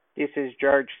This is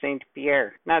George St.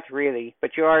 Pierre. Not really,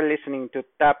 but you are listening to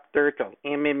Top Turtle,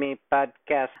 MMA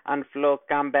podcast on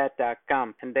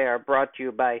FlowCombat.com, and they are brought to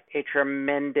you by a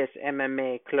tremendous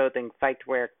MMA clothing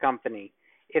fightwear company.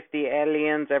 If the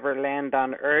aliens ever land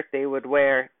on Earth, they would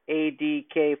wear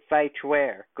ADK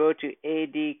Fightwear. Go to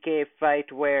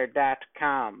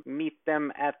adkfightwear.com. Meet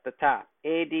them at the top.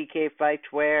 ADK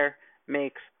Fightwear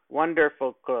makes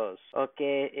wonderful clothes.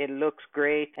 Okay, it looks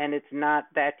great and it's not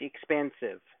that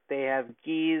expensive. They have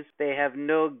gis, they have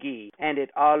no gi, and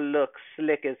it all looks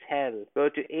slick as hell. Go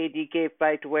to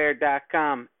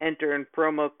adkfightwear.com, enter in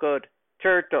promo code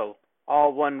TURTLE,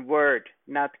 all one word,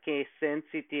 not case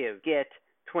sensitive. Get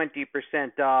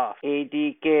 20% off.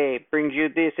 ADK brings you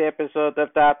this episode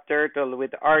of Top Turtle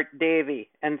with Art Davie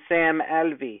and Sam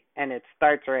Alvey, and it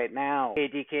starts right now.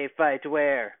 ADK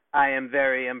Fightwear, I am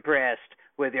very impressed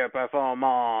with your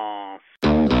performance.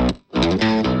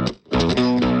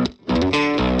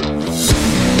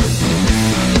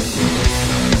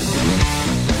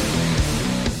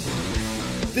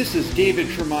 This is David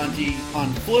Tremonti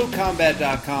on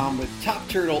FlowCombat.com with Top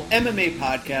Turtle MMA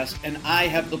Podcast, and I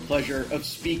have the pleasure of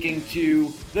speaking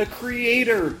to the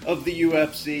creator of the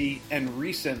UFC and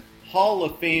recent Hall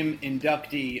of Fame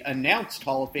inductee, announced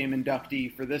Hall of Fame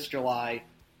inductee for this July,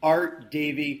 Art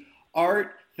Davie.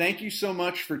 Art, thank you so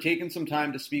much for taking some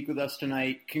time to speak with us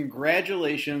tonight.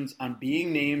 Congratulations on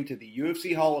being named to the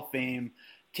UFC Hall of Fame.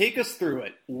 Take us through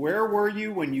it. Where were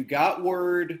you when you got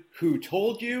word? Who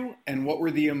told you? And what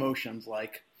were the emotions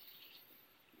like?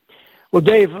 Well,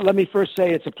 Dave, let me first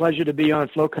say it's a pleasure to be on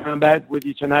Flow Combat with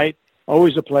you tonight.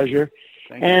 Always a pleasure.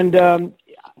 Thank you. And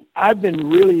I've been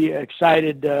really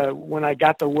excited when I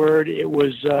got the word. It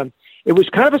was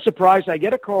kind of a surprise. I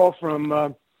get a call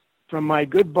from my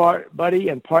good buddy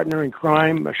and partner in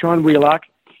crime, Sean Wheelock.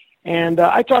 And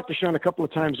I talk to Sean a couple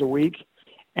of times a week.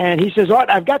 And he says, Art,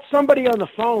 I've got somebody on the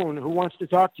phone who wants to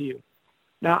talk to you.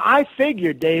 Now, I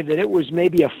figured, Dave, that it was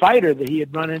maybe a fighter that he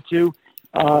had run into,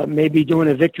 maybe doing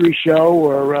a victory show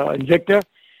or Invicta.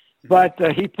 But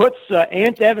he puts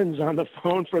Ant Evans on the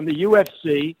phone from the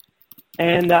UFC.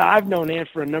 And I've known Ant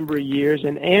for a number of years.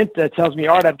 And Ant tells me,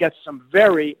 Art, I've got some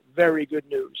very, very good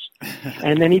news.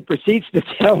 And then he proceeds to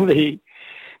tell me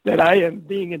that I am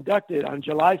being inducted on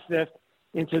July 5th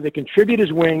into the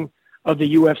contributors wing of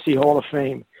the UFC Hall of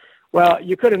Fame. Well,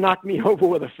 you could have knocked me over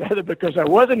with a feather because I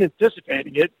wasn't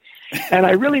anticipating it, and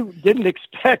I really didn't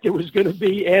expect it was going to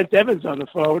be Ant Evans on the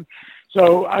phone,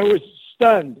 so I was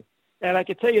stunned. And I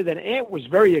can tell you that Ant was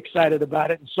very excited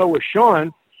about it, and so was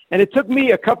Sean, and it took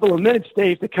me a couple of minutes,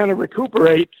 Dave, to kind of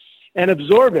recuperate and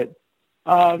absorb it.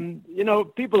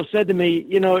 People have said to me,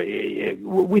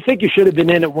 we think you should have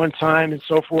been in at one time and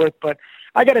so forth, but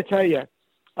I got to tell you,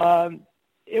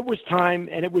 it was time,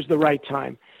 and it was the right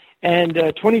time. And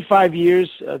 25 years,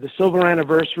 the silver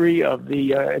anniversary of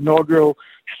the inaugural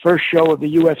first show of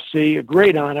the UFC, a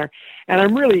great honor. And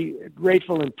I'm really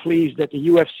grateful and pleased that the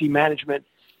UFC management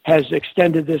has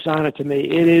extended this honor to me.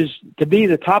 It is to be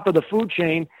the top of the food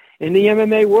chain in the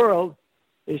MMA world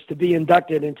is to be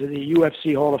inducted into the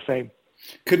UFC Hall of Fame.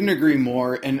 Couldn't agree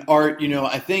more. And Art,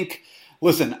 I think...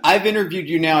 Listen, I've interviewed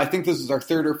you now. I think this is our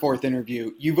third or fourth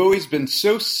interview. You've always been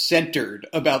so centered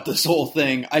about this whole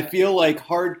thing. I feel like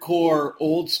hardcore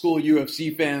old school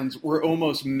UFC fans were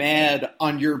almost mad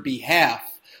on your behalf,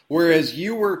 whereas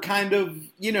you were kind of,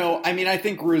 I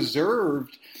think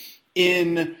reserved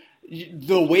in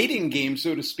the waiting game,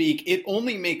 so to speak. It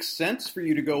only makes sense for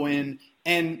you to go in.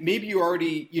 And maybe you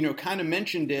already, kind of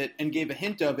mentioned it and gave a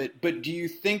hint of it, but do you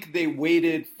think they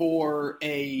waited for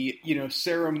a,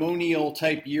 ceremonial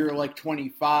type year like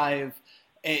 25?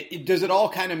 Does it all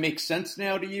kind of make sense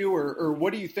now to you, or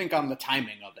what do you think on the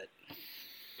timing of it?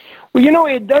 Well,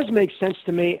 it does make sense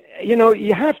to me.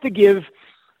 You have to give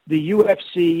the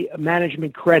UFC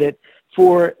management credit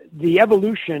for the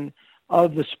evolution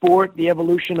of the sport, the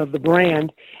evolution of the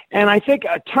brand. And I think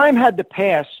time had to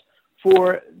pass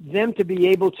for them to be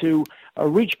able to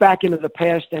reach back into the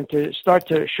past and to start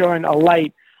to shine a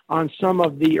light on some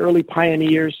of the early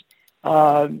pioneers.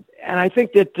 And I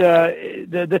think that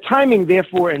the timing,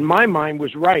 therefore, in my mind,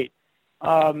 was right.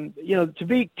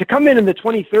 To come in the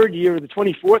 23rd year or the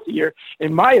 24th year,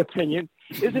 in my opinion,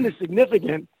 isn't as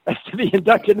significant as to be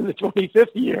inducted in the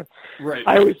 25th year. Right.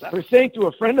 I was saying to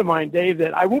a friend of mine, Dave,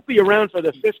 that I won't be around for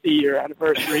the 50-year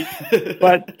anniversary,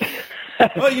 but...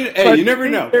 Well, you never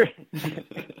know.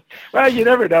 Well, you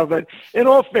never know, but in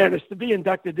all fairness, to be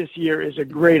inducted this year is a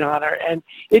great honor, and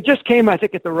it just came, I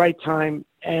think, at the right time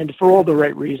and for all the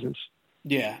right reasons.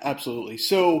 Yeah, absolutely.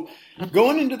 So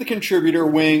going into the contributor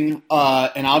wing,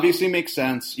 and obviously makes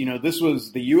sense, this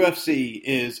was the UFC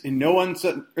is in no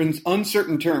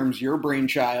uncertain terms your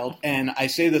brainchild. And I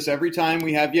say this every time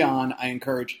we have you on. I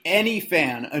encourage any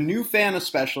fan, a new fan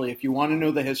especially, if you want to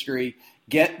know the history,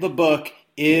 get the book.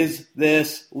 Is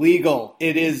This Legal?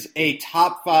 It is a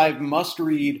top 5 must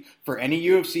read for any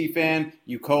UFC fan.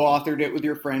 You co-authored it with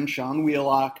your friend Sean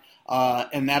Wheelock.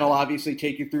 And that'll obviously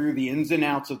take you through the ins and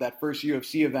outs of that first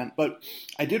UFC event. But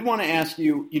I did want to ask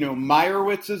you,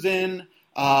 Meyerowitz is in,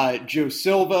 Joe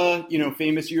Silva,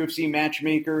 famous UFC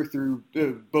matchmaker through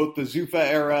both the Zuffa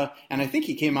era, and I think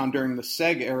he came on during the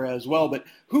Seg era as well. But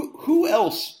who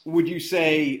else would you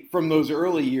say from those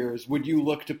early years would you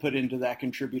look to put into that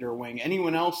contributor wing?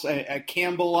 Anyone else?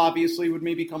 Campbell obviously would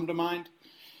maybe come to mind.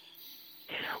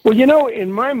 Well,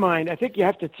 in my mind, I think you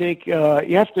have to take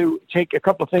a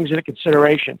couple of things into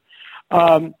consideration.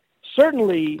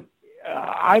 Certainly,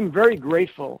 I'm very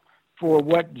grateful for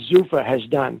what Zuffa has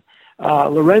done.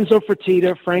 Lorenzo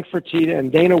Fertitta, Frank Fertitta,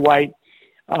 and Dana White.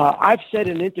 I've said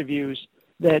in interviews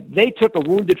that they took a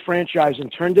wounded franchise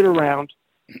and turned it around.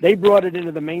 They brought it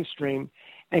into the mainstream,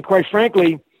 and quite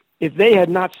frankly, if they had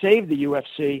not saved the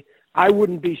UFC, I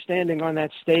wouldn't be standing on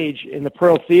that stage in the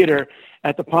Pearl Theater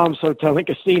at the Palms Hotel and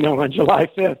Casino on July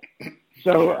 5th.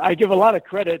 So I give a lot of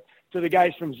credit to the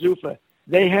guys from Zuffa.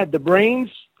 They had the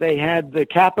brains, they had the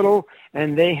capital,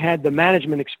 and they had the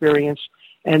management experience,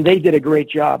 and they did a great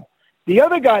job. The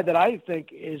other guy that I think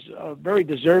is very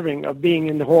deserving of being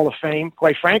in the Hall of Fame,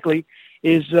 quite frankly,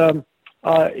 is Mark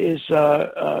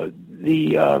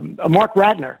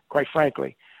Ratner, quite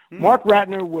frankly. Mark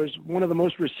Ratner was one of the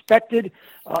most respected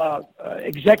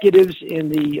executives in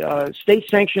the state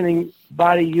sanctioning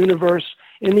body universe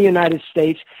in the United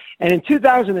States. And in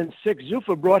 2006,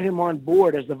 Zuffa brought him on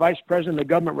board as the vice president of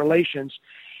government relations.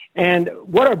 And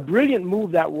what a brilliant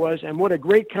move that was, and what a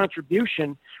great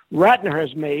contribution Ratner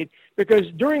has made,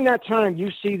 because during that time, you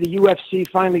see the UFC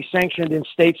finally sanctioned in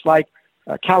states like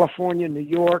California, New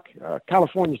York,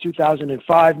 California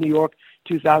 2005, New York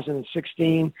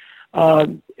 2016,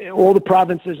 all the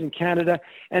provinces in Canada.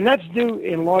 And that's due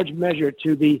in large measure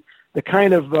to the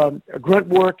kind of grunt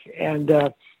work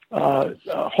and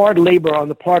hard labor on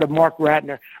the part of Mark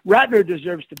Ratner. Ratner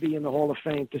deserves to be in the Hall of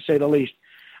Fame, to say the least.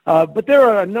 But there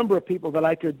are a number of people that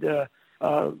I could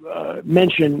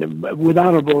mention with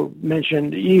honorable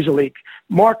mention easily.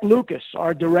 Mark Lucas,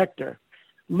 our director.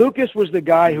 Lucas was the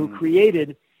guy who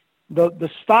created the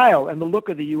style and the look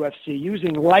of the UFC,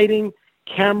 using lighting,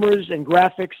 cameras, and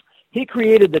graphics. He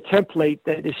created the template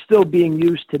that is still being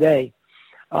used today.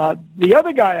 The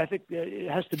other guy I think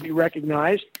has to be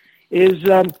recognized is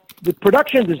the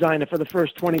production designer for the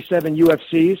first 27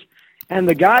 UFCs, and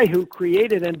the guy who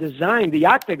created and designed the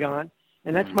Octagon,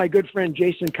 and that's my good friend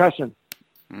Jason Cussin.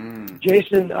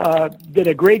 Jason did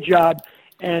a great job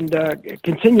and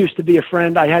continues to be a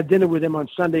friend. I had dinner with him on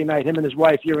Sunday night, him and his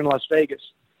wife here in Las Vegas.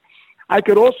 I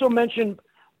could also mention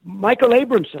Michael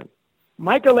Abramson.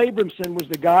 Michael Abramson was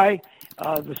the guy,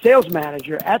 the sales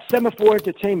manager at Semaphore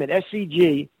Entertainment,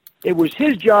 SEG. It was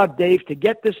his job, Dave, to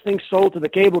get this thing sold to the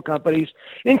cable companies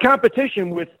in competition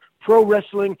with pro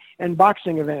wrestling and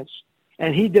boxing events.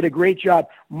 And he did a great job.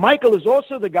 Michael is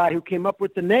also the guy who came up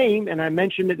with the name, and I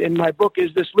mentioned it in my book,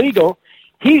 Is This Legal?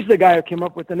 He's the guy who came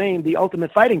up with the name, the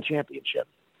Ultimate Fighting Championship.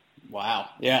 Wow.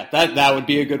 Yeah, that would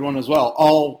be a good one as well.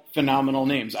 All phenomenal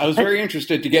names. I was very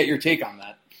interested to get your take on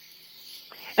that.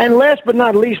 And last but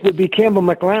not least would be Campbell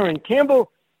McLaren.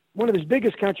 Campbell, one of his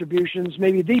biggest contributions,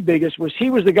 maybe the biggest, was he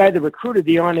was the guy that recruited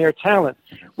the on-air talent.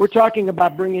 We're talking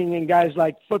about bringing in guys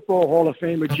like Football Hall of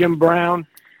Famer Jim Brown,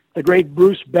 the great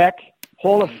Bruce Beck,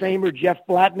 Hall of Famer Jeff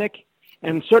Blatnick,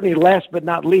 and certainly last but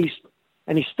not least,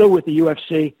 and he's still with the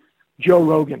UFC, Joe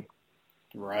Rogan.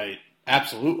 Right.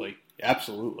 Absolutely.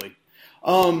 Absolutely.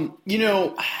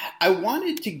 I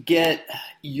wanted to get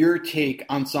your take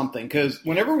on something, because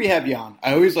whenever we have you on,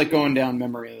 I always like going down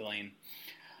memory lane.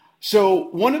 So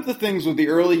one of the things with the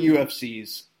early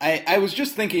UFCs, I was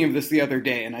just thinking of this the other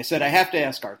day, and I said, I have to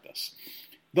ask Art this.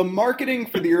 The marketing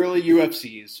for the early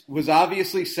UFCs was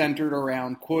obviously centered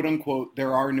around, quote unquote,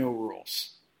 there are no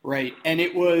rules, right? And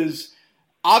it was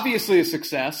obviously a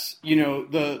success.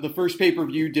 The first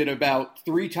pay-per-view did about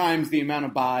 3 times the amount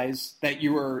of buys that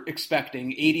you were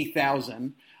expecting,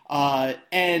 80,000.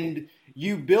 And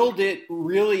you build it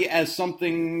really as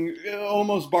something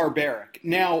almost barbaric.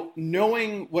 Now,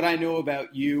 knowing what I know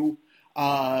about you,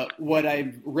 what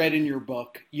I've read in your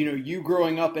book. You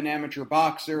growing up an amateur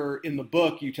boxer. In the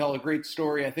book, you tell a great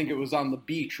story. I think it was on the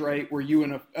beach, right, where you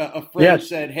and a friend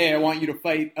said, "Hey, I want you to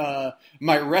fight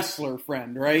my wrestler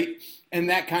friend," right? And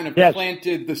that kind of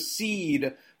planted the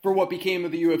seed for what became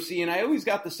of the UFC. And I always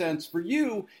got the sense for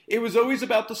you, it was always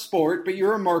about the sport, but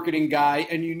you're a marketing guy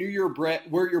and you knew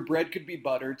where your bread could be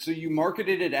buttered. So you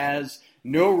marketed it as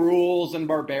no rules and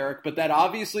barbaric, but that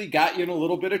obviously got you in a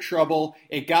little bit of trouble.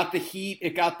 It got the heat.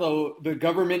 It got the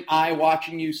government eye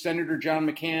watching you, Senator John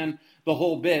McCain, the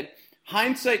whole bit.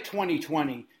 Hindsight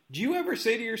 2020. Do you ever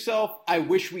say to yourself, I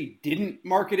wish we didn't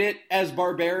market it as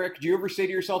barbaric? Do you ever say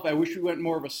to yourself, I wish we went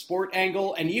more of a sport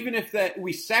angle? And even if that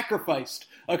we sacrificed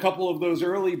a couple of those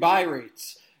early buy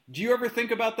rates, do you ever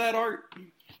think about that, Art?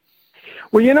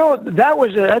 Well,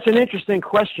 that's an interesting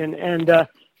question. And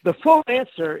the full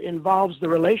answer involves the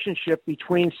relationship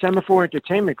between Semaphore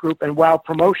Entertainment Group and WOW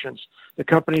Promotions, the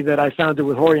company that I founded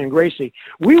with Jorge and Gracie.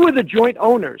 We were the joint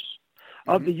owners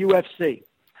of the UFC.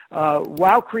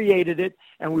 WOW created it,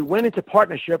 and we went into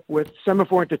partnership with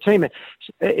Semaphore Entertainment.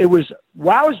 It was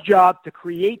WOW's job to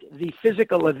create the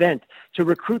physical event, to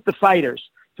recruit the fighters,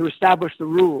 to establish the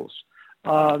rules,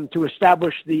 to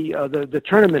establish the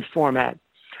tournament format.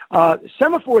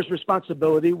 Semaphore's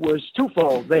responsibility was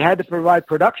twofold. They had to provide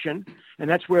production, and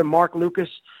that's where Mark Lucas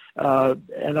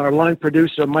and our line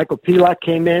producer, Michael Pilak,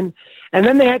 came in. And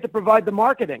then they had to provide the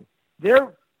marketing.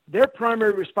 Their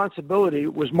primary responsibility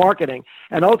was marketing,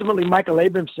 and ultimately Michael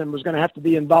Abramson was going to have to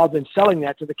be involved in selling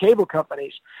that to the cable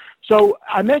companies. So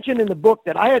I mentioned in the book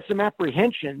that I had some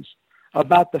apprehensions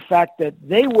about the fact that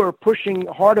they were pushing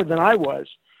harder than I was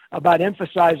about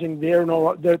emphasizing there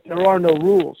are no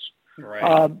rules.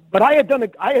 Right. But I had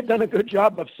done a good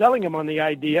job of selling them on the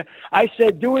idea. I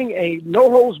said doing a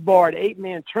no-holds-barred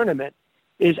 8-man tournament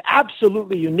is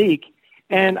absolutely unique.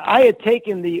 And I had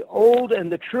taken the old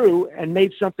and the true and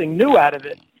made something new out of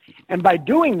it. And by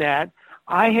doing that,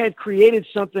 I had created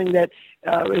something that,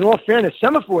 in all fairness,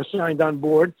 Semaphore signed on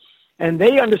board, and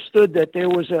they understood that there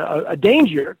was a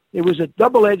danger. It was a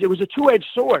two-edged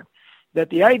sword, that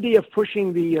the idea of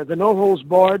pushing the no holds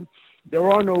barred, there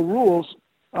are no rules,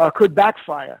 could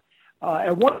backfire.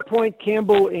 At one point,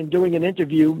 Campbell, in doing an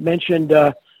interview, mentioned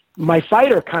my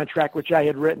fighter contract, which I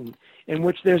had written, in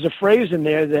which there's a phrase in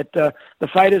there that the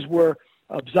fighters were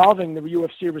absolving the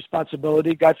UFC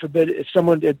responsibility, God forbid, if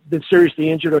someone had been seriously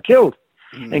injured or killed.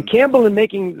 Mm-hmm. And Campbell, in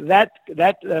making that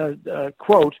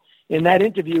quote in that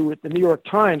interview with the New York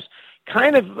Times,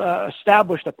 kind of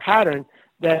established a pattern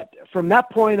that from that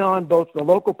point on, both the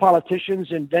local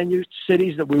politicians in venue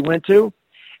cities that we went to,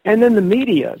 and then the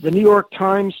media, the New York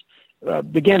Times,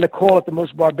 began to call it the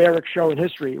most barbaric show in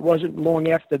history. It wasn't long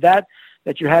after that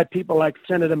you had people like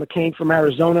Senator McCain from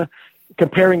Arizona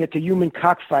comparing it to human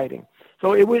cockfighting.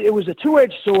 So it was a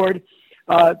two-edged sword.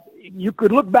 You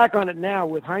could look back on it now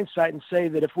with hindsight and say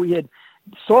that if we had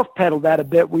soft-pedaled that a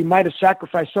bit, we might have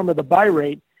sacrificed some of the buy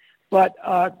rate. But,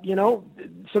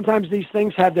 sometimes these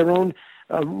things have their own,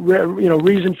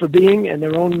 reason for being and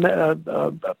their own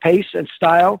pace and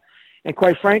style. And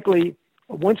quite frankly,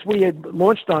 once we had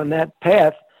launched on that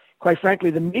path, quite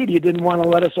frankly, the media didn't want to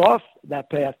let us off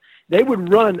that path. They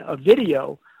would run a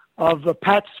video of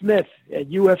Pat Smith at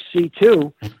UFC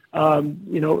 2,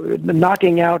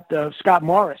 knocking out Scott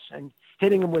Morris and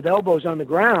hitting him with elbows on the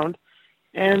ground.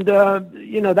 And,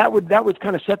 that would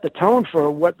kind of set the tone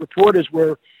for what reporters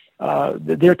were,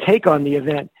 their take on the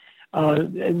event.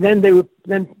 And then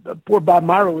poor Bob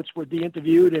Marowitz would be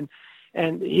interviewed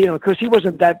and because he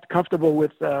wasn't that comfortable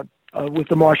with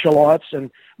the martial arts and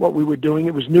what we were doing.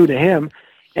 It was new to him.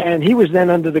 And he was then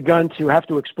under the gun to have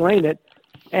to explain it.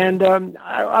 And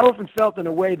I often felt in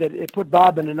a way that it put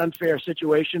Bob in an unfair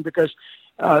situation because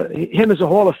him as a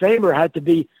Hall of Famer had to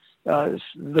be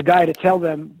the guy to tell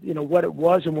them, what it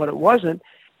was and what it wasn't.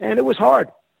 And it was hard.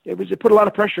 It put a lot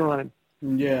of pressure on him.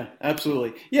 Yeah,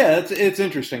 absolutely. Yeah, it's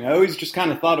interesting. I always just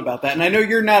kind of thought about that. And I know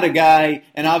you're not a guy,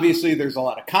 and obviously there's a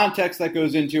lot of context that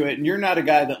goes into it, and you're not a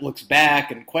guy that looks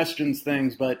back and questions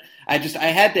things, but I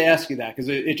had to ask you that because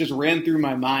it just ran through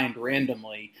my mind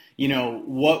randomly.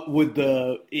 What would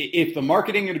if the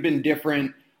marketing had been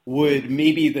different, would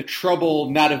maybe the trouble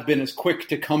not have been as quick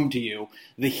to come to you,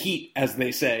 the heat, as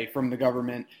they say, from the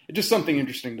government? It's just something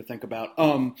interesting to think about.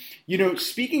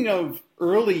 Speaking of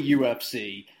early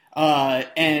UFC,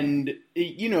 the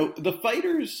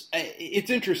fighters, it's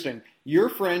interesting. Your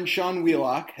friend Sean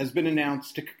Wheelock has been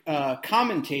announced to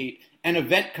commentate an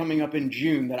event coming up in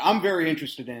June that I'm very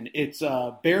interested in. It's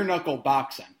bare knuckle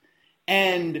boxing.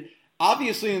 And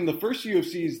obviously in the first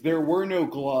UFCs, there were no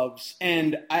gloves.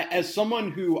 And as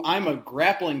someone who I'm a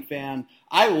grappling fan,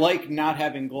 I like not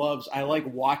having gloves. I like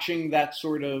watching that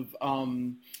sort of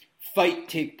fight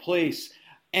take place.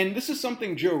 And this is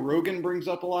something Joe Rogan brings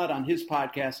up a lot on his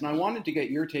podcast, and I wanted to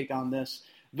get your take on this.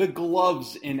 The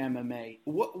gloves in MMA.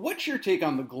 What's your take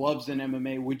on the gloves in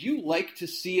MMA? Would you like to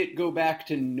see it go back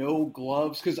to no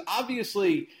gloves? Because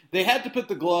obviously they had to put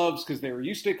the gloves because they were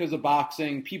used to it because of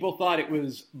boxing. People thought it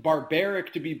was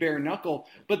barbaric to be bare knuckle,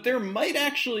 but there might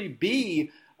actually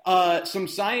be some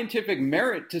scientific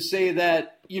merit to say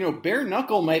that, bare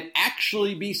knuckle might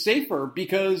actually be safer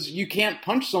because you can't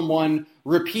punch someone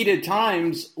repeated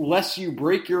times lest you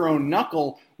break your own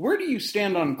knuckle. Where do you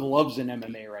stand on gloves in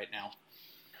MMA right now?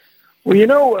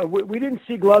 Well, we didn't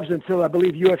see gloves until, I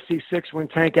believe, UFC 6 when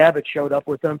Tank Abbott showed up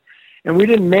with them. And we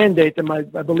didn't mandate them, I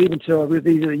believe, until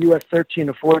either UFC 13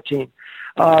 or 14.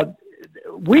 I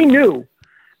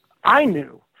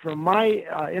knew from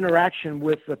my interaction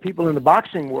with the people in the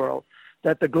boxing world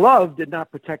that the glove did not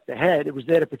protect the head. It was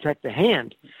there to protect the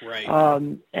hand. Right.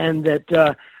 And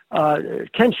that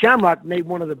Ken Shamrock made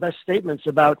one of the best statements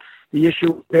about the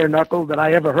issue of bare knuckle that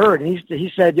I ever heard. And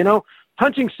he said,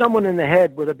 punching someone in the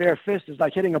head with a bare fist is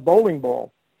like hitting a bowling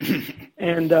ball.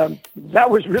 And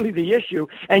that was really the issue.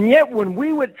 And yet when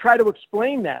we would try to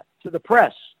explain that to the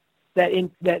press, that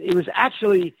it was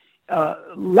actually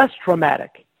less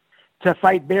traumatic to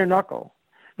fight bare knuckle,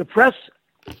 the press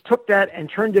took that and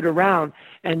turned it around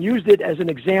and used it as an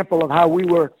example of how we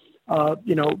were,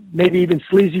 maybe even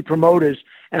sleazy promoters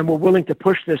and were willing to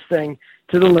push this thing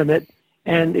to the limit,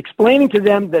 and explaining to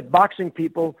them that boxing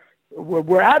people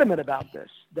were adamant about this,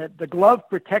 that the glove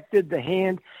protected the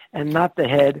hand and not the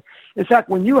head. In fact,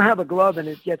 when you have a glove and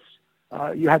it gets,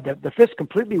 you have the fist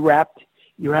completely wrapped,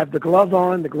 you have the glove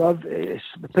on, the glove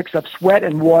picks up sweat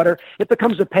and water, it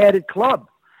becomes a padded club.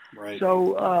 Right.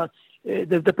 So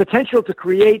the potential to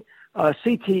create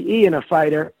CTE in a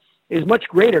fighter is much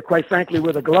greater, quite frankly,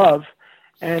 with a glove.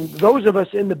 And those of us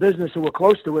in the business who were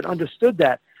close to it understood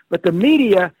that. But the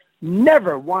media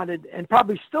never wanted, and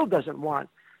probably still doesn't want,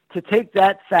 to take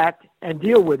that fact and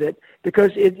deal with it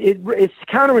because it's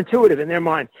counterintuitive in their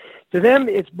mind. To them,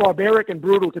 it's barbaric and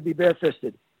brutal to be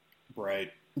bare-fisted.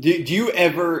 Right. Do you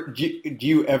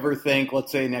ever think,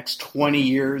 let's say, next 20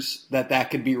 years that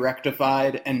could be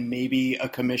rectified and maybe a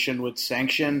commission would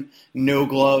sanction no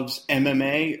gloves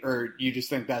MMA, or you just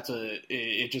think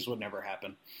it just would never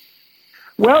happen?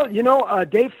 Well,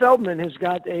 Dave Feldman has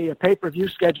got a pay-per-view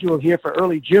schedule here for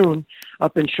early June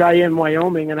up in Cheyenne,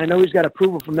 Wyoming, and I know he's got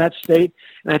approval from that state,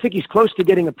 and I think he's close to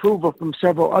getting approval from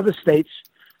several other states,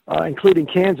 including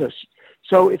Kansas.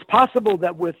 So it's possible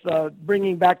that with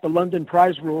bringing back the London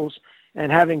prize rules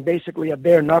and having basically a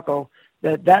bare knuckle,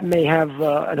 that may have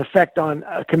an effect on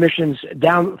commissions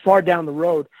far down the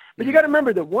road. But you got to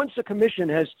remember that once a commission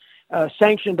has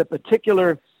sanctioned a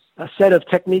particular set of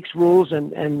techniques, rules,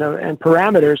 and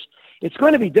parameters, it's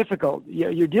going to be difficult.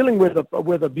 You're dealing with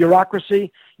a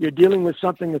bureaucracy. You're dealing with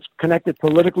something that's connected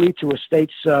politically to a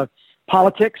state's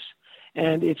politics,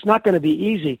 and it's not going to be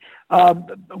easy.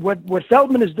 What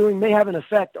Feldman is doing may have an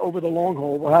effect over the long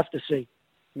haul. We'll have to see.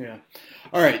 Yeah.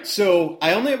 All right. So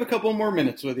I only have a couple more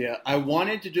minutes with you. I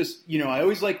wanted to just, I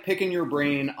always like picking your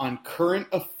brain on current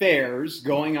affairs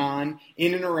going on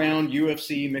in and around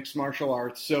UFC, mixed martial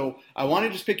arts. So I want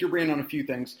to just pick your brain on a few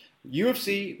things.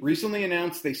 UFC recently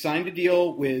announced they signed a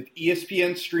deal with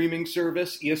ESPN streaming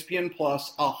service, ESPN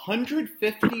Plus,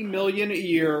 $150 million a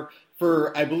year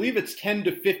for, I believe it's 10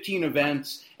 to 15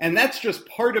 events, and that's just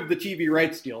part of the TV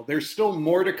rights deal. There's still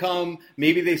more to come.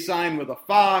 Maybe they sign with a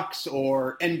Fox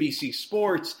or NBC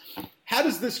Sports. How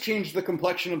does this change the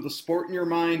complexion of the sport in your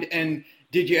mind? And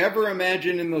did you ever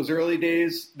imagine in those early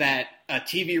days that a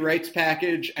TV rights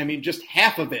package, just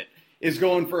half of it is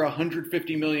going for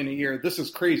 $150 million a year? This is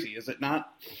crazy, is it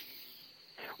not?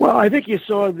 Well, I think you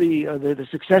saw the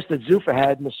success that Zuffa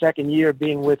had in the second year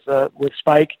being with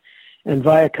Spike and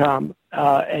Viacom,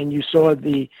 and you saw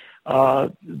the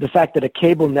fact that a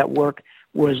cable network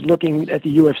was looking at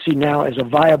the UFC now as a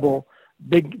viable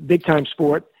big time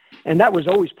sport, and that was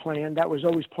always planned. That was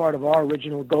always part of our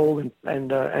original goal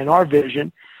and our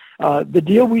vision. The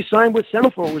deal we signed with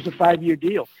Semaphore was a 5-year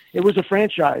deal. It was a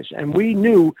franchise, and we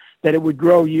knew that it would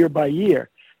grow year by year.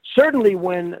 Certainly,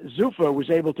 when Zuffa was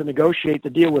able to negotiate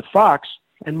the deal with Fox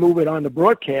and move it on the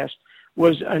broadcast,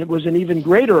 was an even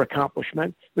greater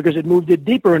accomplishment because it moved it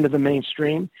deeper into the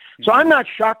mainstream. So I'm not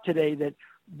shocked today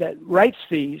that rights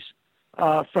fees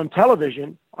from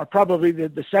television are probably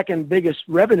the second biggest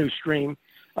revenue stream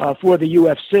for the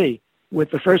UFC, with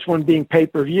the first one being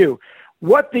pay-per-view.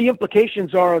 What the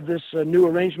implications are of this new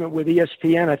arrangement with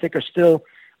ESPN, I think, are still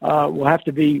will have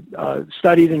to be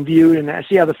studied and viewed, and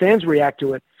see how the fans react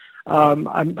to it.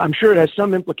 I'm sure it has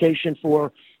some implication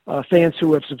for fans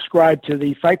who have subscribed to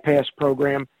the Fight Pass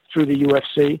program through the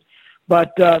UFC.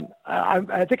 But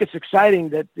I think it's exciting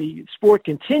that the sport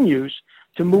continues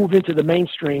to move into the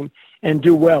mainstream and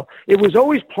do well. It was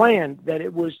always planned that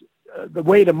it was the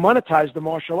way to monetize the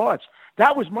martial arts.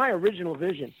 That was my original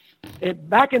vision.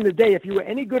 Back in the day, if you were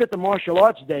any good at the martial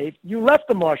arts, Dave, you left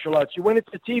the martial arts. You went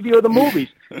into the TV or the movies.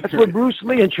 That's what Bruce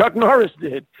Lee and Chuck Norris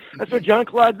did. That's what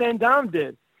Jean-Claude Van Damme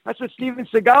did. That's what Steven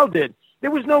Seagal did.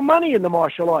 There was no money in the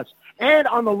martial arts. And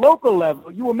on the local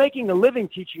level, you were making a living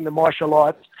teaching the martial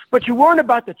arts, but you weren't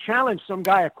about to challenge some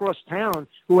guy across town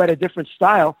who had a different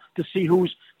style to see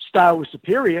whose style was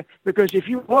superior, because if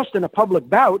you lost in a public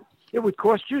bout, it would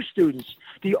cost you students.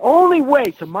 The only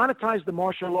way to monetize the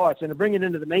martial arts and to bring it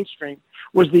into the mainstream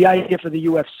was the idea for the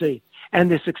UFC. And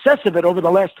the success of it over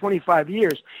the last 25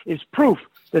 years is proof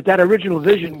that that original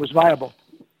vision was viable.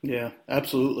 Yeah,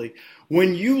 absolutely.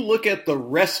 When you look at the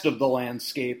rest of the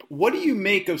landscape, what do you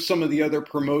make of some of the other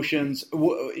promotions?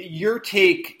 Your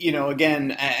take,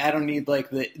 again, I don't need like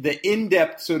the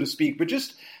in-depth, so to speak, but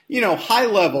just, high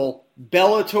level,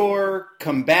 Bellator,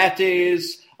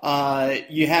 Combates,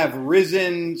 you have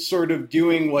Rizin sort of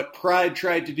doing what Pride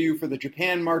tried to do for the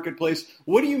Japan marketplace.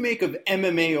 What do you make of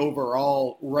MMA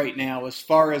overall right now as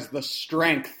far as the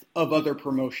strength of other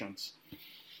promotions?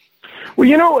 Well,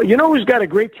 you know who's got a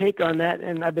great take on that,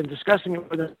 and I've been discussing it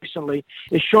with him recently,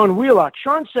 is Sean Wheelock.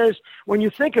 Sean says, when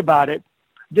you think about it,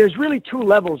 there's really two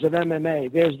levels of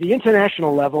MMA. There's the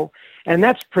international level, and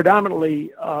that's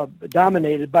predominantly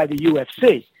dominated by the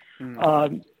UFC.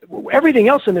 Everything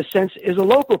else, in a sense, is a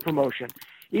local promotion.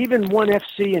 Even ONE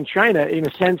FC in China, in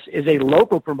a sense, is a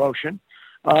local promotion.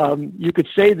 You could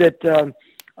say that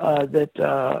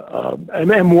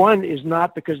M1 is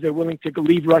not, because they're willing to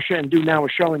leave Russia and do now a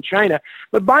show in China.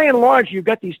 But by and large, you've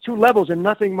got these two levels and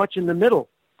nothing much in the middle,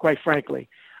 quite frankly.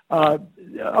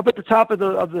 Up at the top of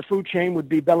the food chain would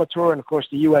be Bellator and, of course,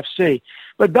 the UFC.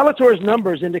 But Bellator's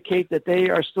numbers indicate that they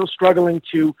are still struggling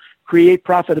to create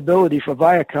profitability for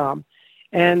Viacom.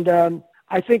 And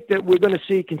I think that we're going to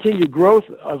see continued growth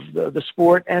of the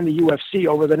sport and the UFC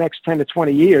over the next 10 to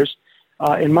 20 years.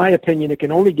 In my opinion, it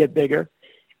can only get bigger.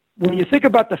 When you think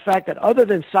about the fact that other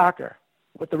than soccer,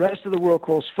 what the rest of the world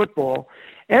calls football,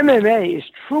 MMA is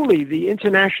truly the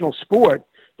international sport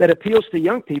that appeals to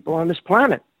young people on this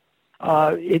planet.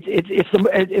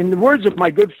 In the words of my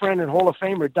good friend and Hall of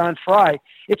Famer, Don Fry,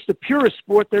 it's the purest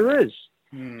sport there is.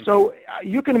 So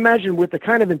you can imagine, with the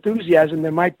kind of enthusiasm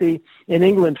there might be in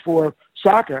England for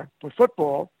soccer, for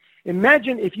football,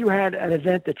 imagine if you had an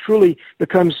event that truly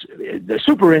becomes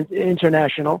super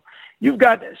international. You've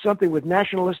got something with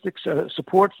nationalistic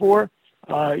support for.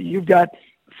 You've got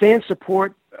fan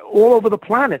support all over the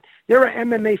planet. There are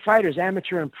MMA fighters,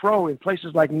 amateur and pro, in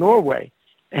places like Norway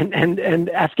and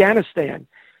Afghanistan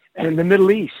and the Middle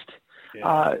East.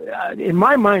 Yeah. In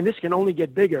my mind, this can only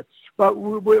get bigger. But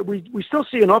we still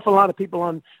see an awful lot of people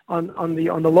on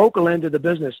the local end of the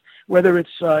business, whether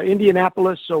it's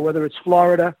Indianapolis or whether it's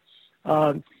Florida,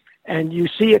 and you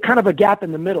see a kind of a gap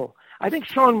in the middle. I think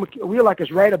Sean Wheelock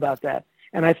is right about that,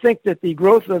 and I think that the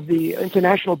growth of the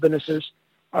international businesses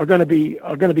are going to be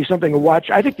something to watch.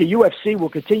 I think the UFC will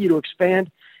continue to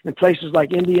expand in places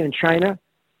like India and China,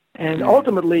 and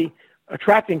ultimately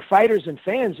attracting fighters and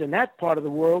fans in that part of the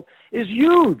world is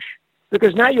huge,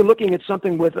 because now you're looking at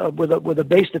something with a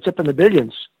base that's up in the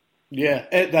billions. Yeah,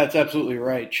 that's absolutely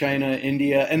right. China,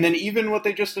 India, and then even what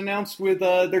they just announced with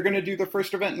they're going to do the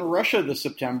first event in Russia this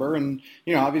September. And,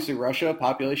 obviously Russia,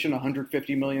 population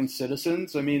 150 million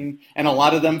citizens. I mean, and a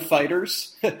lot of them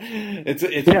fighters. It's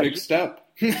a big step.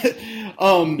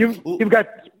 You've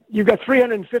got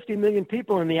 350 million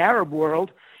people in the Arab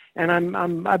world, and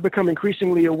I've become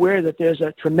increasingly aware that there's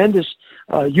a tremendous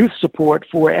youth support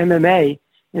for MMA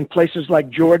in places like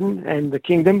Jordan and the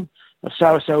Kingdom of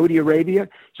Saudi Arabia.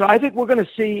 So I think we're going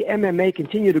to see MMA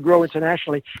continue to grow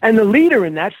internationally. And the leader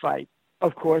in that fight,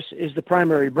 of course, is the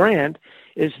primary brand,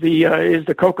 is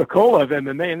the Coca-Cola of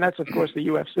MMA, and that's, of course, the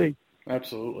UFC.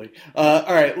 Absolutely. All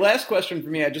right, last question for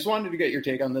me. I just wanted to get your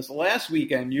take on this. Last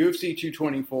weekend, UFC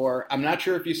 224, I'm not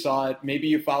sure if you saw it. Maybe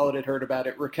you followed it, heard about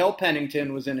it. Raquel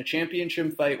Pennington was in a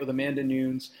championship fight with Amanda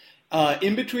Nunes.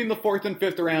 In between the fourth and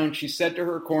fifth round, she said to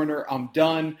her corner, "I'm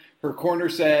done." Her corner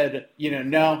said,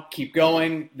 no, keep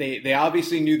going. They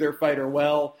obviously knew their fighter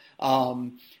well.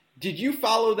 Did you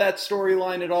follow that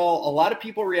storyline at all? A lot of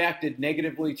people reacted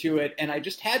negatively to it, and I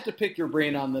just had to pick your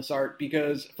brain on this, Art,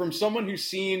 because from someone who's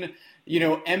seen,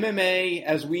 MMA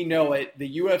as we know it,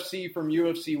 the UFC from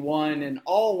UFC 1, and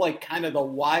all like kind of the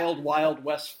wild, wild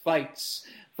west fights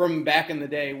from back in the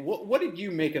day. What did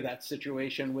you make of that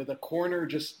situation with a corner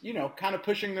just, kind of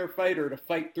pushing their fighter to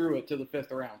fight through it to the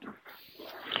fifth round?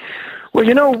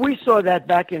 Well, we saw that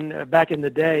back in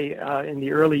the day in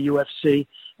the early UFC,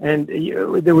 and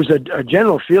there was a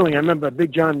general feeling. I remember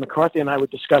Big John McCarthy and I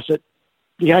would discuss it.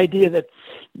 The idea that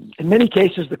in many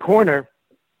cases the corner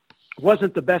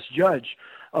wasn't the best judge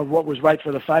of what was right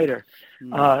for the fighter.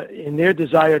 In their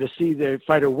desire to see the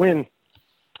fighter win,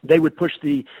 they would push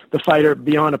the fighter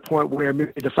beyond a point where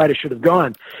maybe the fighter should have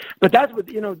gone. But that's what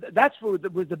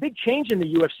the big change in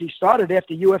the UFC started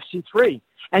after UFC 3.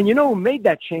 And who made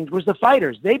that change was the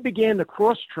fighters. They began to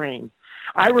cross-train.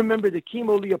 I remember that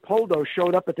Kimo Leopoldo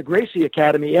showed up at the Gracie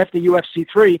Academy after UFC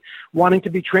 3 wanting to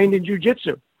be trained in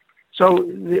jiu-jitsu. So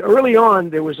early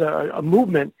on, there was a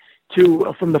movement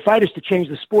from the fighters to change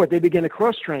the sport. They began to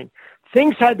cross-train.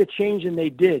 Things had to change, and they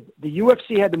did. The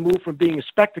UFC had to move from being a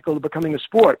spectacle to becoming a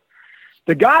sport.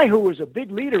 The guy who was a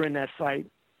big leader in that fight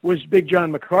was Big John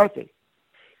McCarthy.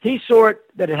 He saw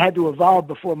that it had to evolve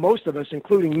before most of us,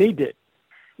 including me, did.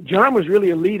 John was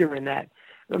really a leader in that.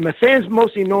 My fans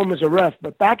mostly know him as a ref,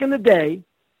 but back in the day,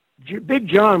 Big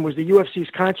John was the UFC's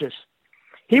conscience.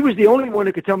 He was the only one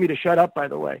who could tell me to shut up, by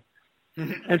the way.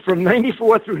 And from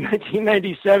 94 through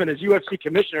 1997 as UFC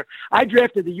commissioner, I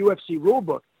drafted the UFC rule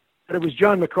book. But it was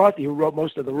John McCarthy who wrote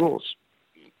most of the rules.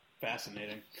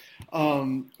 Fascinating.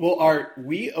 Well, Art,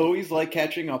 we always like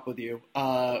catching up with you.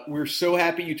 We're so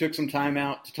happy you took some time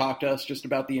out to talk to us just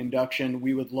about the induction.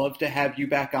 We would love to have you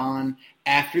back on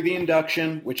after the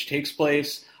induction, which takes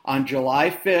place on July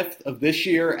 5th of this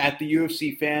year at the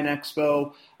UFC Fan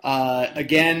Expo.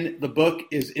 Again, the book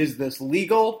is This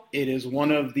Legal? It is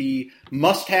one of the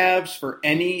must-haves for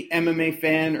any MMA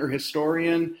fan or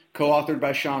historian, co-authored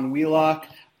by Sean Wheelock.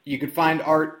 You can find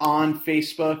Art on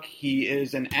Facebook. He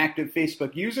is an active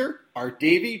Facebook user, Art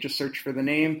Davie. Just search for the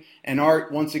name. And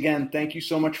Art, once again, thank you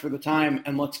so much for the time,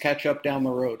 and let's catch up down the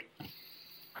road.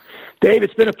 Dave,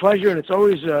 it's been a pleasure, and it's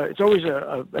always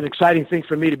an exciting thing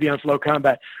for me to be on Flow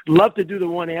Combat. Love to do the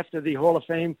one after the Hall of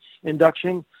Fame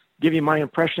induction, give you my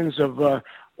impressions of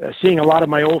seeing a lot of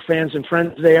my old fans and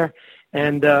friends there.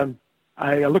 And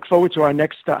I look forward to our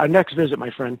next visit,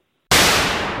 my friend.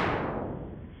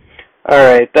 All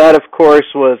right, that of course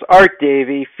was Art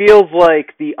Davie. Feels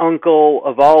like the uncle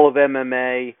of all of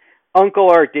MMA.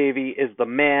 Uncle Art Davie is the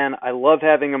man. I love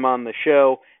having him on the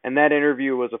show, and that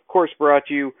interview was of course brought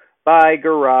to you by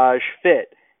Garage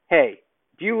Fit. Hey,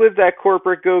 do you live that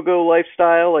corporate go-go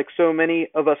lifestyle like so many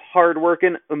of us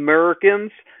hardworking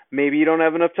Americans? Maybe you don't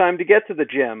have enough time to get to the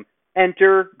gym.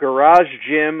 Enter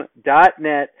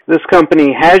GarageGym.net. This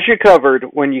company has you covered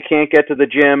when you can't get to the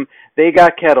gym. They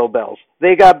got kettlebells.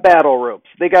 They got battle ropes.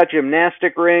 They got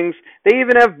gymnastic rings. They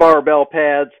even have barbell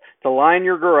pads to line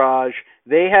your garage.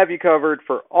 They have you covered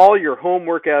for all your home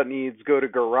workout needs. Go to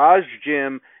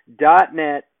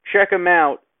GarageGym.net. Check them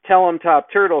out. Tell them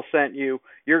Top Turtle sent you.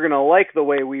 You're going to like the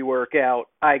way we work out.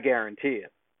 I guarantee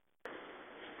it.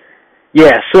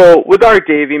 Yeah, so with Art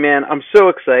Davie, man, I'm so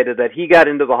excited that he got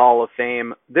into the Hall of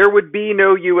Fame. There would be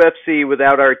no UFC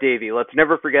without Art Davie. Let's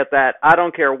never forget that. I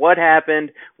don't care what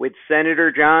happened with Senator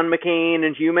John McCain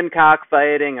and human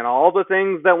cockfighting and all the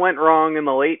things that went wrong in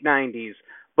the late 90s.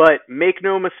 But make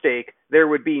no mistake, there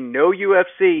would be no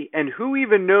UFC, and who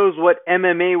even knows what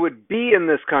MMA would be in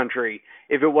this country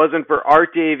if it wasn't for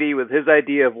Art Davie with his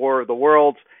idea of War of the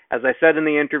Worlds. As I said in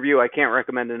the interview, I can't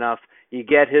recommend enough. You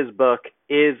get his book,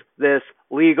 Is This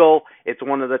Legal? It's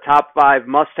one of the top 5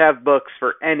 must-have books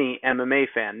for any MMA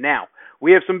fan. Now,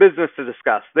 we have some business to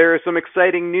discuss. There is some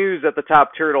exciting news at the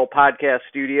Top Turtle podcast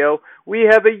studio. We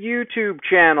have a YouTube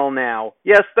channel now.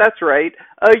 Yes, that's right,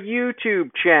 a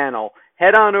YouTube channel.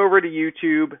 Head on over to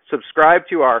YouTube, subscribe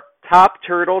to our Top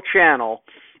Turtle channel,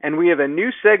 and we have a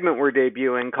new segment we're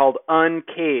debuting called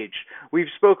Uncaged. We've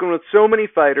spoken with so many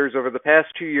fighters over the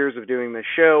past 2 years of doing this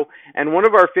show, and one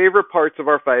of our favorite parts of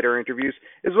our fighter interviews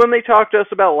is when they talk to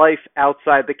us about life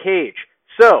outside the cage.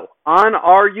 So, on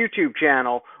our YouTube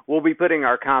channel, we'll be putting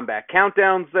our combat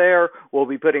countdowns there, we'll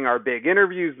be putting our big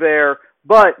interviews there,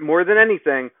 but more than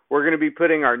anything, we're going to be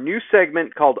putting our new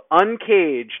segment called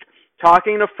Uncaged,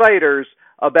 talking to fighters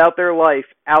about their life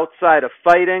outside of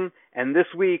fighting. And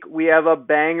this week, we have a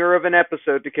banger of an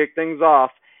episode to kick things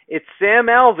off. It's Sam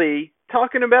Alvey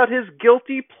talking about his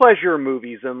guilty pleasure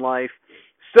movies in life.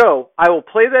 So, I will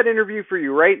play that interview for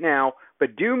you right now,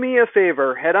 but do me a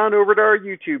favor, head on over to our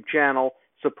YouTube channel,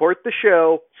 support the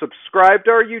show, subscribe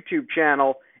to our YouTube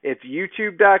channel. It's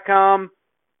youtube.com,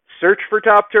 search for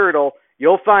Top Turtle.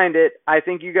 You'll find it. I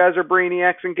think you guys are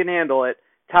brainiacs and can handle it.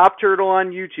 Top Turtle on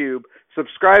YouTube.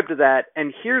 Subscribe to that.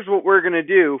 And here's what we're going to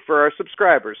do for our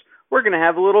subscribers. We're going to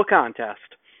have a little contest.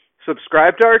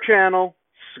 Subscribe to our channel,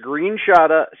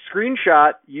 screenshot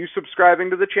you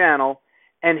subscribing to the channel,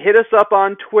 and hit us up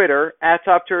on Twitter at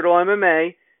Top Turtle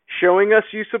MMA, showing us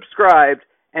you subscribed,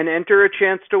 and enter a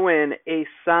chance to win a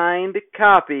signed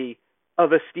copy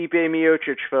of a Stipe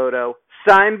Miocic photo,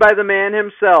 signed by the man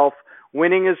himself,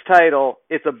 winning his title.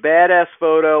 It's a badass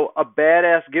photo, a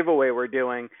badass giveaway we're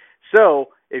doing. So,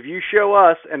 if you show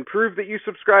us and prove that you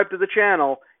subscribe to the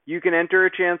channel, you can enter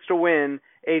a chance to win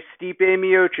a Stipe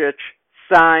Miocic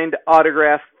signed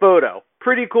autograph photo.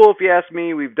 Pretty cool if you ask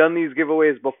me. We've done these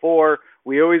giveaways before.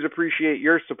 We always appreciate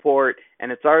your support,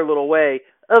 and it's our little way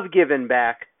of giving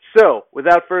back. So,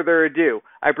 without further ado,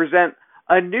 I present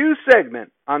a new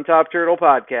segment on Top Turtle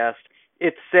Podcast.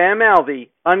 It's Sam Alvey,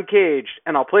 Uncaged,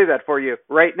 and I'll play that for you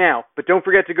right now. But don't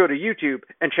forget to go to YouTube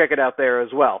and check it out there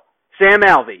as well. Sam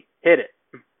Alvey, hit it.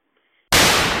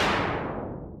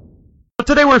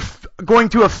 Today we're going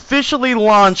to officially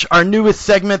launch our newest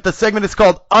segment. The segment is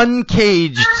called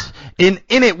Uncaged. In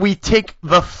it, we take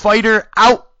the fighter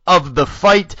out of the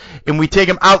fight, and we take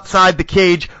him outside the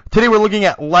cage. Today we're looking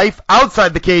at life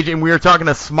outside the cage, and we are talking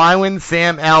to smiling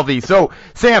Sam Alvey. So,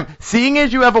 Sam, seeing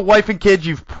as you have a wife and kids,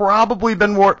 you've probably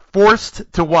been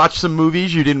forced to watch some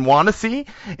movies you didn't want to see,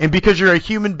 and because you're a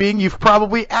human being, you've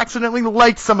probably accidentally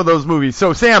liked some of those movies.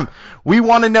 So, Sam, we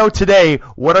want to know today,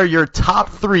 what are your top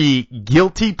 3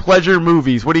 guilty pleasure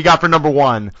movies? What do you got for number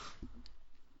 1?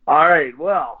 All right,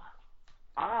 well,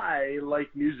 I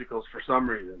like musicals for some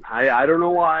reason. I don't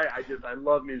know why. I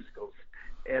love musicals.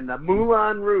 And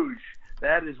Moulin Rouge,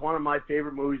 that is one of my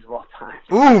favorite movies of all time.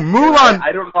 Ooh, Moulin!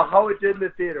 I don't know how it did in the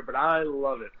theater, but I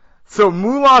love it. So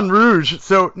Moulin Rouge,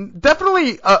 so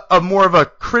definitely a more of a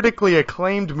critically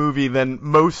acclaimed movie than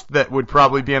most that would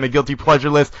probably be on a guilty pleasure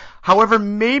list. However,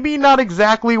 maybe not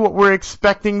exactly what we're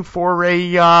expecting for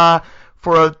a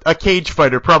cage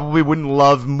fighter. Probably wouldn't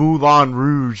love Moulin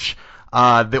Rouge.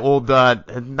 The old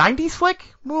 90s flick,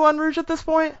 Moulin Rouge, at this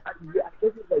point? I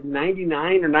think it's like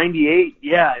 99 or 98.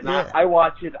 Yeah, and yeah. I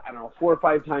watch it, I don't know, 4 or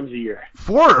 5 times a year.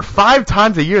 4 or 5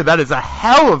 times a year? That is a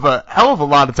hell of a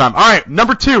lot of time. All right,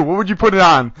 number 2, what would you put it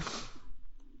on?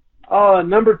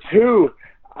 Number 2,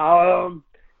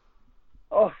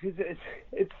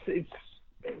 it's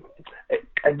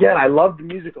again, I love the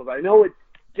musicals. I know it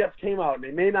just came out, and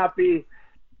it may not be.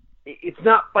 It's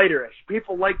not fighter-ish.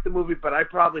 People like the movie, but I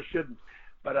probably shouldn't.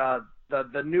 But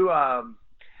the new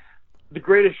The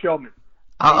Greatest Showman,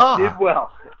 it did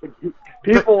well.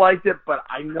 People liked it, but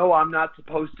I know I'm not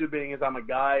supposed to, being as I'm a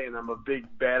guy and I'm a big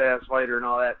badass fighter and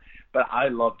all that. But I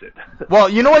loved it. Well,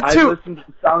 you know what, too? I listen to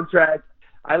the soundtrack.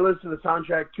 I listen to the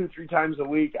soundtrack 2-3 times a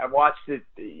week. I watched it.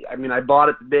 I mean, I bought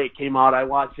it the day it came out. I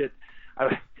watched it.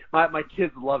 My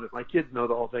kids love it. My kids know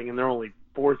the whole thing, and they're only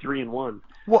 4, 3, and 1.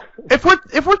 Well, if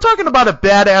we're talking about a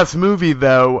badass movie,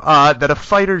 though, that a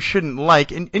fighter shouldn't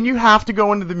like, and you have to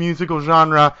go into the musical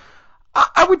genre,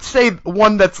 I would say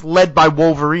one that's led by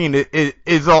Wolverine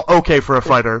is okay for a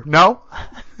fighter. No?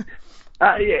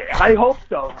 Yeah, I hope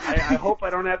so. I hope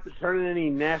I don't have to turn in any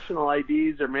national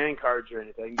IDs or man cards or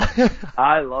anything.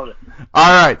 I love it.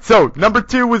 All right, so number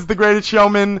 2 was The Greatest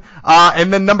Showman,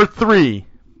 and then number 3.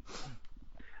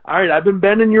 All right, I've been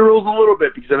bending your rules a little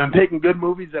bit because I've been picking good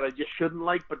movies that I just shouldn't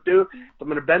like but do. So I'm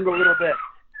going to bend a little bit.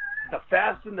 The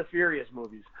Fast and the Furious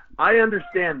movies. I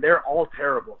understand they're all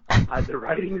terrible. The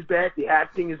writing's bad, the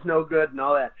acting is no good, and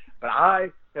all that. But I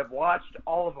have watched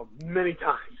all of them many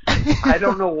times. I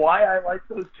don't know why I like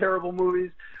those terrible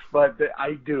movies, but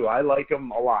I do. I like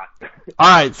them a lot. All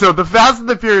right, so The Fast and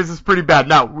the Furious is pretty bad.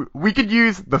 Now, we could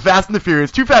use The Fast and the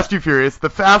Furious, Too Fast, Too Furious,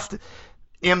 The Fast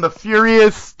and the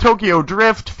Furious, Tokyo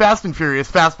Drift, Fast and Furious,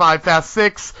 Fast 5, Fast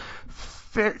 6,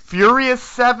 Furious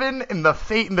 7, and The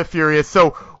Fate and the Furious.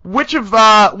 So, which of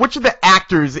the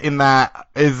actors in that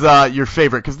is your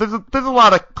favorite? Because there's a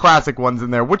lot of classic ones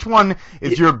in there. Which one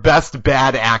is your best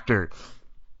bad actor?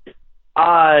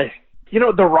 The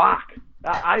Rock.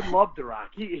 I love The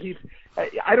Rock.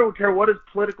 I don't care what his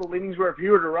political leanings were. If he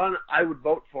were to run, I would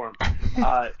vote for him.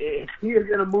 If he is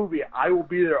in a movie, I will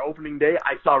be there opening day.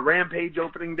 I saw Rampage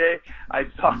opening day. I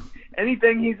saw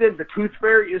anything he's in. The Tooth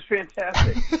Fairy is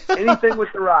fantastic. Anything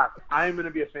with The Rock, I'm going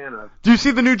to be a fan of. Do you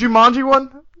see the new Jumanji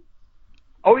one?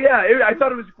 Oh, yeah, I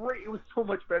thought it was great. It was so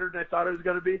much better than I thought it was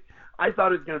going to be. I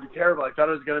thought it was going to be terrible. I thought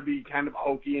it was going to be kind of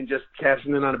hokey and just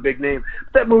cashing in on a big name.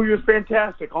 But that movie was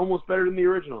fantastic, almost better than the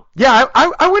original. Yeah,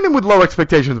 I went in with low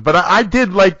expectations, but I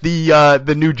did like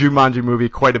the new Jumanji movie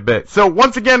quite a bit. So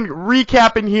once again,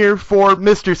 recapping here for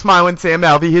Mr. Smilin' Sam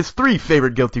Alvey, his 3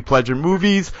 favorite guilty pleasure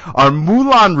movies are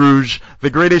Moulin Rouge, The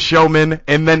Greatest Showman,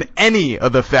 and then any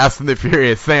of the Fast and the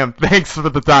Furious. Sam, thanks for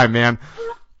the time, man.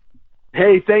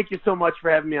 Hey, thank you so much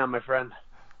for having me on, my friend.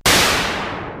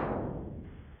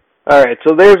 All right,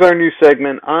 so there's our new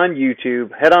segment on YouTube.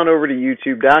 Head on over to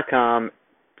youtube.com,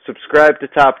 subscribe to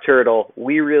Top Turtle.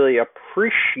 We really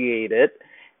appreciate it.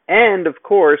 And, of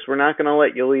course, we're not going to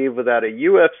let you leave without a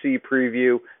UFC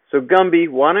preview. So, Gumby,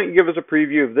 why don't you give us a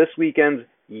preview of this weekend's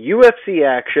UFC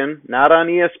action, not on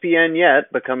ESPN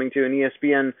yet, but coming to an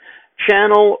ESPN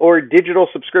channel or digital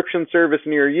subscription service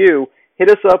near you. Hit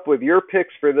us up with your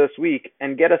picks for this week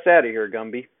and get us out of here,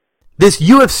 Gumby. This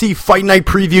UFC Fight Night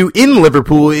preview in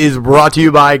Liverpool is brought to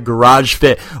you by Garage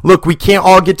Fit. Look, we can't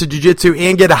all get to jiu-jitsu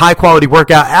and get a high-quality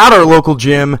workout at our local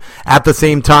gym at the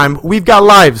same time. We've got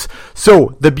lives.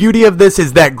 So, the beauty of this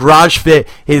is that Garage Fit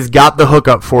has got the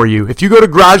hookup for you. If you go to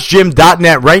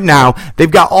garagegym.net right now, they've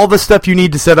got all the stuff you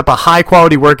need to set up a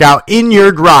high-quality workout in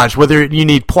your garage, whether you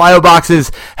need plyo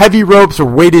boxes, heavy ropes, or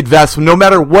weighted vests. No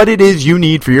matter what it is you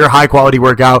need for your high-quality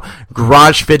workout,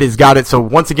 Garage Fit has got it. So,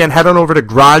 once again, head on over to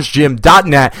garagegym.net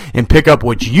and pick up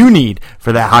what you need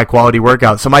for that high quality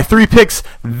workout. So my 3 picks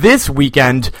this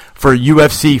weekend for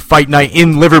UFC Fight Night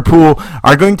in Liverpool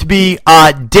are going to be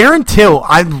Darren Till.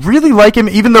 I really like him,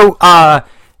 even though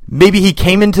maybe he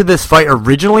came into this fight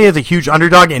originally as a huge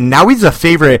underdog, and now he's a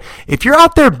favorite. If you're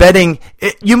out there betting,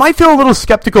 you might feel a little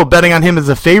skeptical betting on him as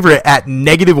a favorite at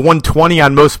 -120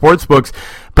 on most sports books.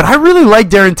 But I really like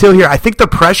Darren Till here. I think the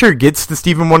pressure gets to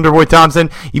Stephen Wonderboy Thompson.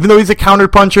 Even though he's a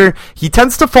counterpuncher, he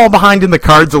tends to fall behind in the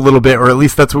cards a little bit, or at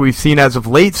least that's what we've seen as of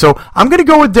late. So I'm going to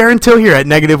go with Darren Till here at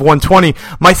 -120.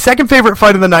 My second favorite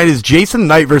fight of the night is Jason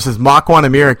Knight versus Makwan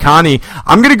Amirkhani.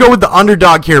 I'm going to go with the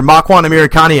underdog here, Makwan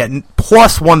Amirkhani at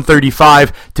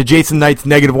 +135 to Jason Knight's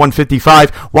 -155.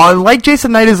 While I like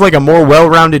Jason Knight as like a more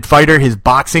well-rounded fighter, his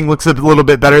boxing looks a little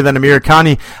bit better than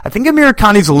Amirkhani. I think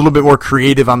Amirkhani's a little bit more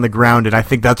creative on the ground, and I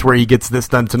think that's where he gets this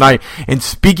done tonight. And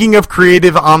speaking of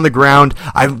creative on the ground,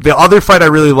 the other fight I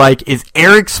really like is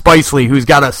Eric Spicely, who's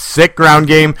got a sick ground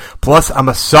game. Plus, I'm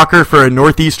a sucker for a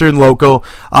Northeastern local.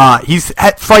 He's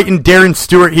fighting Darren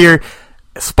Stewart here.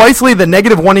 Spicely, the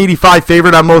 -185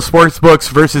 favorite on most sports books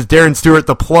versus Darren Stewart,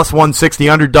 the +160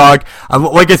 underdog.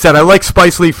 Like I said, I like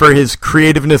Spicely for his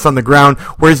creativeness on the ground,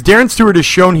 whereas Darren Stewart has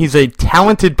shown he's a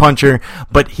talented puncher,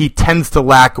 but he tends to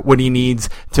lack what he needs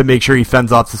to make sure he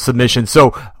fends off the submission.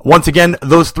 So, once again,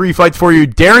 those 3 fights for you.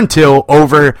 Darren Till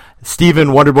over Stephen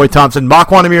Wonderboy Thompson,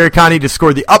 Makwan Amirkhani to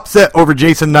score the upset over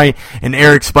Jason Knight, and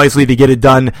Eric Spicely to get it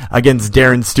done against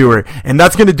Darren Stewart. And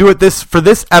that's going to do it for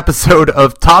this episode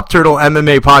of Top Turtle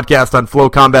MMA Podcast on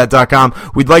FlowCombat.com.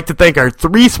 We'd like to thank our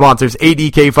 3 sponsors,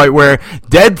 ADK Fightwear,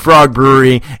 Dead Frog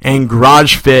Brewery, and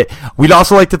Garage Fit. We'd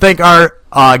also like to thank our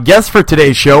guests for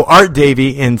today's show, Art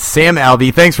Davey and Sam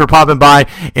Alvey. Thanks for popping by.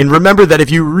 And remember that if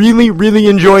you really, really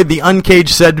enjoyed the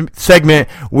Uncaged segment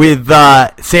with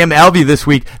Sam Alvey this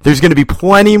week, there's going to be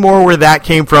plenty more where that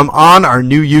came from on our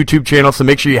new YouTube channel. So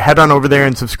make sure you head on over there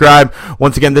and subscribe.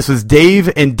 Once again, this was Dave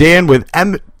and Dan with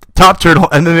Top Turtle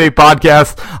MMA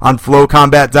Podcast on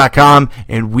FlowCombat.com,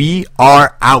 and we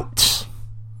are out.